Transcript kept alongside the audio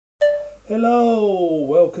Hello,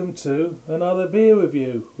 welcome to another beer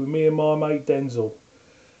review with me and my mate Denzel.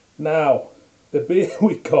 Now, the beer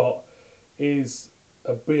we got is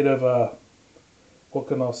a bit of a, what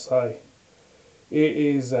can I say? It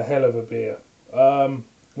is a hell of a beer.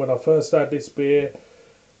 When I first had this beer,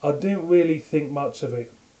 I didn't really think much of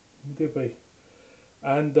it. Could be.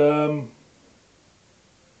 And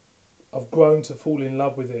I've grown to fall in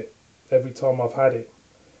love with it every time I've had it.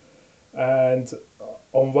 And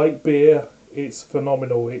on Rate Beer, it's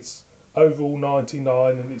phenomenal. It's overall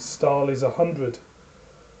 99 and its style is 100.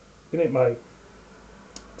 Isn't it, mate?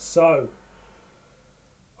 So,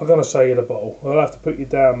 I'm going to show you the bottle. I'll have to put you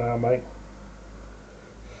down now, mate.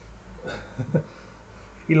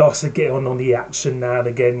 He likes to get on the action now and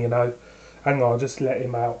again, you know. Hang on, just let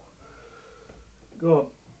him out. Go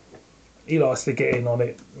on. He likes to get in on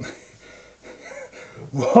it.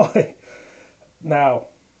 Right. Now,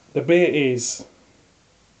 the beer is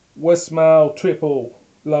Westmalle Tripel,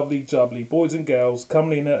 lovely jubbly, boys and girls,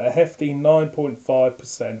 coming in at a hefty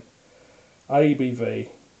 9.5% ABV.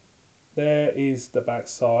 There is the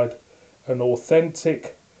backside, an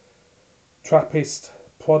authentic Trappist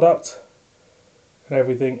product and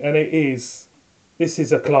everything, and this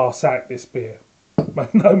is a class act, this beer.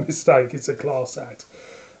 Make no mistake, it's a class act.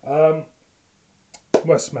 Westmalle,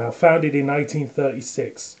 founded in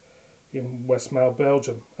 1836. In Westmalle,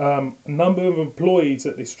 Belgium. Number of employees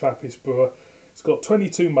at this Trappist brewer. It's got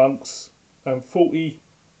 22 monks and 40,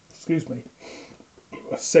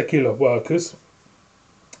 secular workers.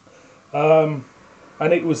 And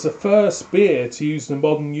it was the first beer to use the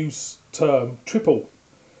modern use term triple.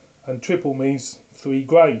 And triple means 3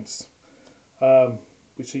 grains,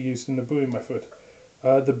 which are used in the brewing method.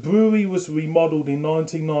 The brewery was remodeled in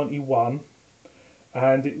 1991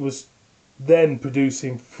 and it was then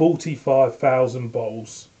producing 45,000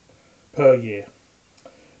 bottles per year.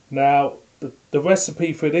 Now, the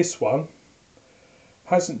recipe for this one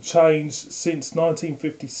hasn't changed since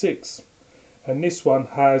 1956, and this one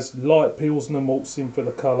has light Pilsner malts in for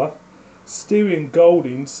the colour. Styrian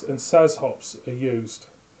Goldings and Saz hops are used,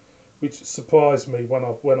 which surprised me when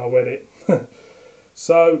I read it.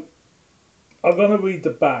 So, I'm going to read the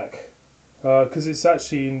back because it's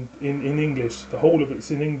actually in English. The whole of it's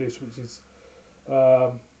in English, which is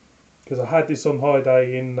because I had this on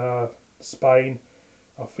holiday in Spain.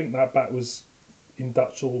 I think that back was in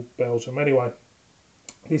Dutch or Belgium. Anyway,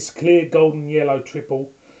 this clear golden yellow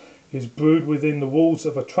triple is brewed within the walls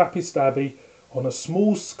of a Trappist abbey on a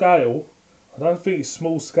small scale. I don't think it's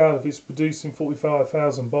small scale if it's producing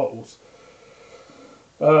 45,000 bottles.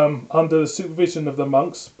 Under the supervision of the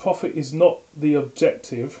monks, profit is not the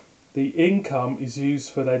objective. The income is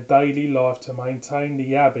used for their daily life to maintain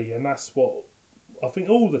the abbey, and that's what I think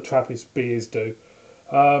all the Trappist beers do.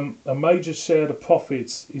 A major share of the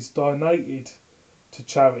profits is donated to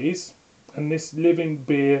charities, and this living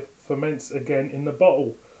beer ferments again in the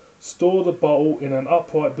bottle. Store the bottle in an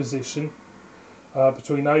upright position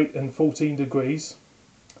between 8 and 14 degrees.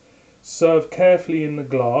 Serve carefully in the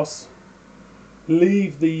glass.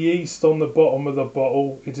 Leave the yeast on the bottom of the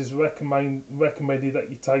bottle. It is recommended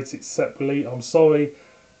that you taste it separately. I'm sorry,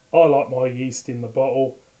 I like my yeast in the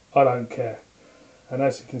bottle. I don't care. And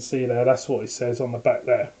as you can see there, that's what it says on the back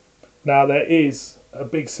there. Now there is a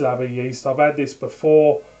big slab of yeast. I've had this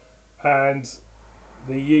before and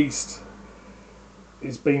the yeast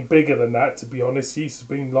has been bigger than that, to be honest. Yeast has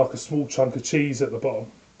been like a small chunk of cheese at the bottom.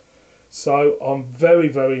 So I'm very,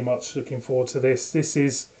 very much looking forward to this. This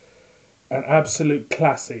is an absolute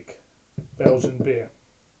classic Belgian beer.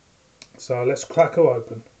 So let's crack her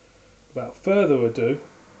open. Without further ado,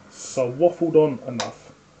 so I've waffled on enough.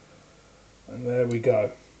 And there we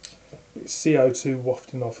go. Bit of CO2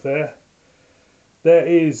 wafting off there. There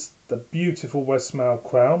is the beautiful Westmalle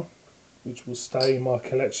crown, which will stay in my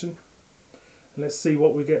collection. And let's see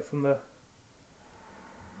what we get from the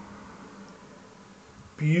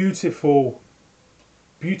beautiful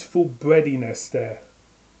breadiness there.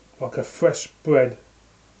 Like a fresh bread.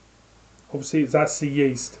 Obviously that's the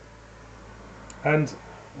yeast. And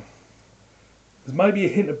there's maybe a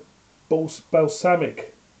hint of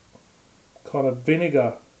balsamic kind of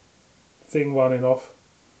vinegar thing running off.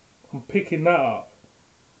 I'm picking that up,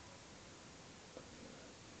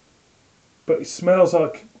 but it smells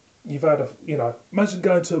like you've had imagine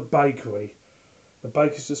going to a bakery. The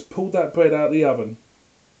baker's just pulled that bread out of the oven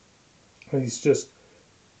and he's just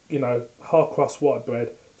hard crust white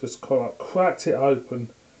bread, just kind of cracked it open,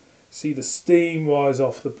 see the steam rise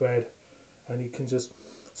off the bread, and you can just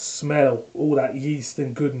smell all that yeast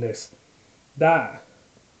and goodness. That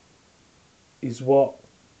is what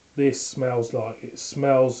this smells like. It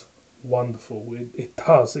smells wonderful. It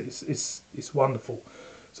does. It's wonderful.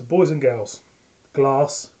 So boys and girls,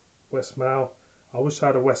 glass, Westmalle. I wish I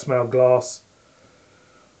had a Westmalle glass.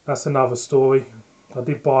 That's another story. I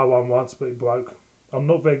did buy one once, but it broke. I'm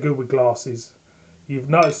not very good with glasses. You've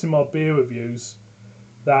noticed in my beer reviews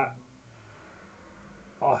that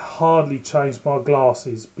I hardly change my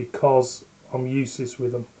glasses because I'm useless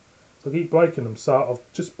with them. So I keep breaking them. So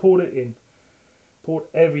I've just poured it in. Poured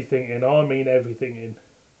everything in. I mean everything in.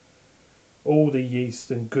 All the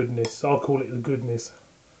yeast and goodness. I call it the goodness.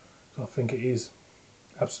 I think it is.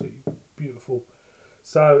 Absolutely beautiful.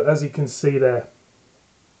 So as you can see there,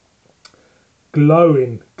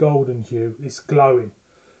 glowing golden hue. It's glowing.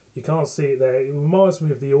 You can't see it there. It reminds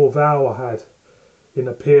me of the Orval I had in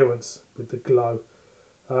appearance with the glow.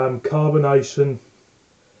 Carbonation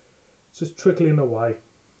just trickling away.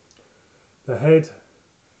 The head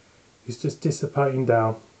is just dissipating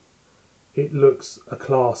down. It looks a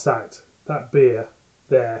class act. That beer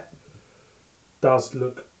there does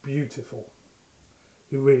look beautiful.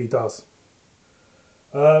 It really does.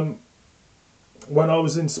 When I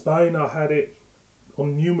was in Spain, I had it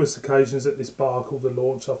on numerous occasions at this bar called The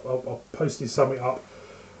Launch. I posted something up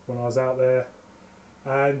when I was out there,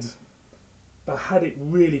 and I had it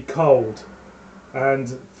really cold. And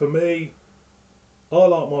for me, I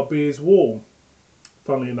like my beers warm,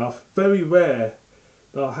 funnily enough. Very rare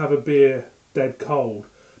that I have a beer dead cold,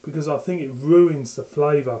 because I think it ruins the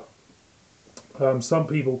flavour. Some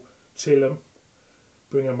people chill them,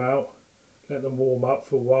 bring them out, let them warm up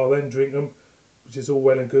for a while, then drink them, which is all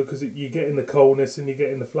well and good because you get in the coldness and you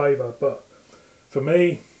get in the flavour. But for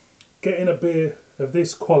me, getting a beer of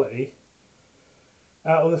this quality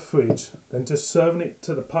out of the fridge, then just serving it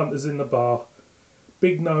to the punters in the bar,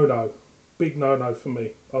 big no-no. Big no-no for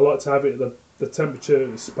me. I like to have it at the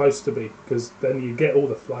temperature it's supposed to be, because then you get all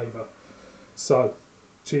the flavour. So,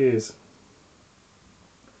 cheers.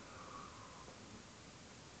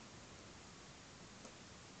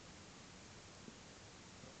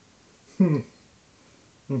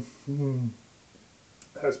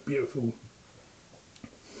 That's beautiful.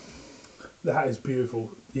 That is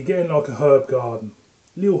beautiful. You're getting like a herb garden,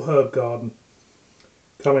 little herb garden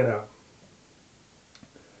coming out.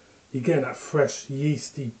 You're getting that fresh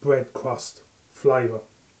yeasty bread crust flavour.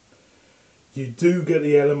 You do get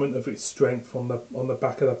the element of its strength on the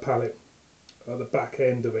back of the palate, at the back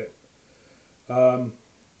end of it. But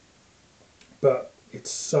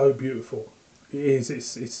it's so beautiful. It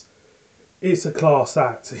is. It's a class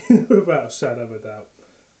act without a shadow of a doubt.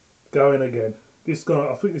 Going again. I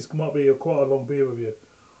think this might be quite a long beer review.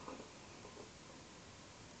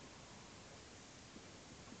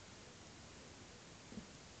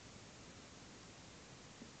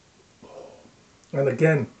 And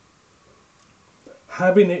again,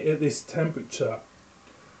 having it at this temperature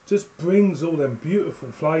just brings all them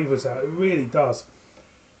beautiful flavours out. It really does.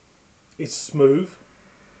 It's smooth.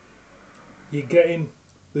 You're getting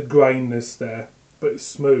the grainness there, but it's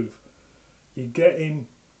smooth. You're getting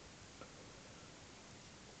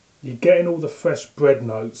all the fresh bread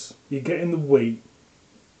notes. You're getting the wheat.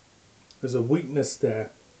 There's a wheatness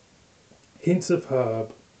there. Hints of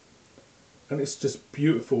herb, and it's just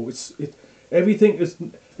beautiful. Everything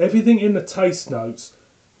in the taste notes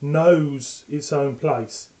knows its own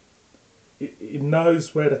place. It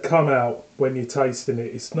knows where to come out when you're tasting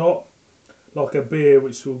it. It's not like a beer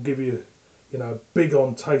which will give you, big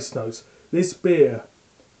on taste notes. This beer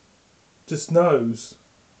just knows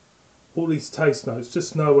all these taste notes.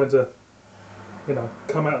 Just know when to,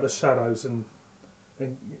 come out of the shadows, and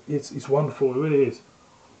it's wonderful. It really is.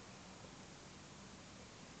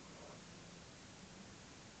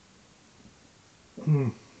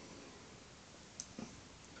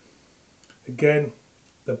 Again,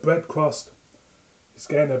 the bread crust is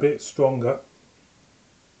getting a bit stronger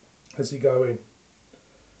as you go in.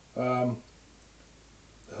 The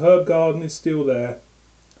herb garden is still there.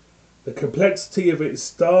 The complexity of it is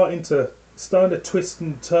starting to twist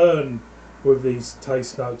and turn with these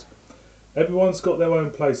taste notes. Everyone's got their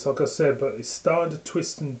own place, like I said, but it's starting to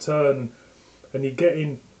twist and turn, and you're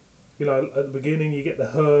getting, at the beginning you get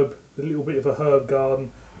the herb, a little bit of a herb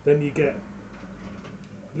garden, then you get a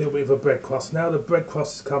little bit of a bread crust. Now the bread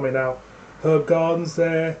crust is coming out. Herb garden's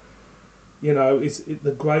there.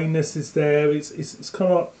 The grainness is there. It's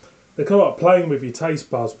kind of like, they're kind of like playing with your taste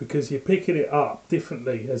buds, because you're picking it up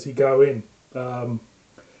differently as you go in.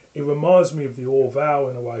 It reminds me of the Orval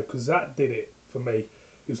in a way, because that did it for me.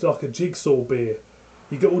 It was like a jigsaw beer.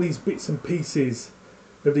 You get all these bits and pieces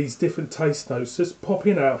of these different taste notes just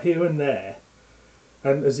popping out here and there.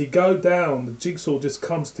 And as you go down, the jigsaw just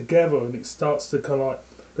comes together, and they start to kind of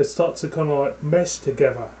like mesh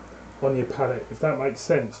together. on your palate, if that makes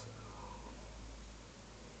sense.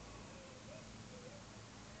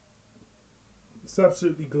 It's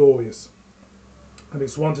absolutely glorious, and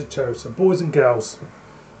it's one to cherish. So boys and girls,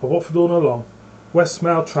 I've offered all along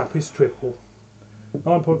Westmalle Tripel,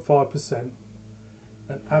 9.5%,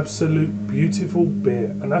 an absolute beautiful beer,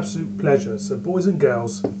 an absolute pleasure. So boys and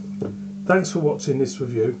girls, thanks for watching this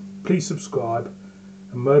review. Please subscribe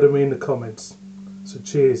and murder me in the comments. So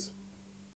cheers.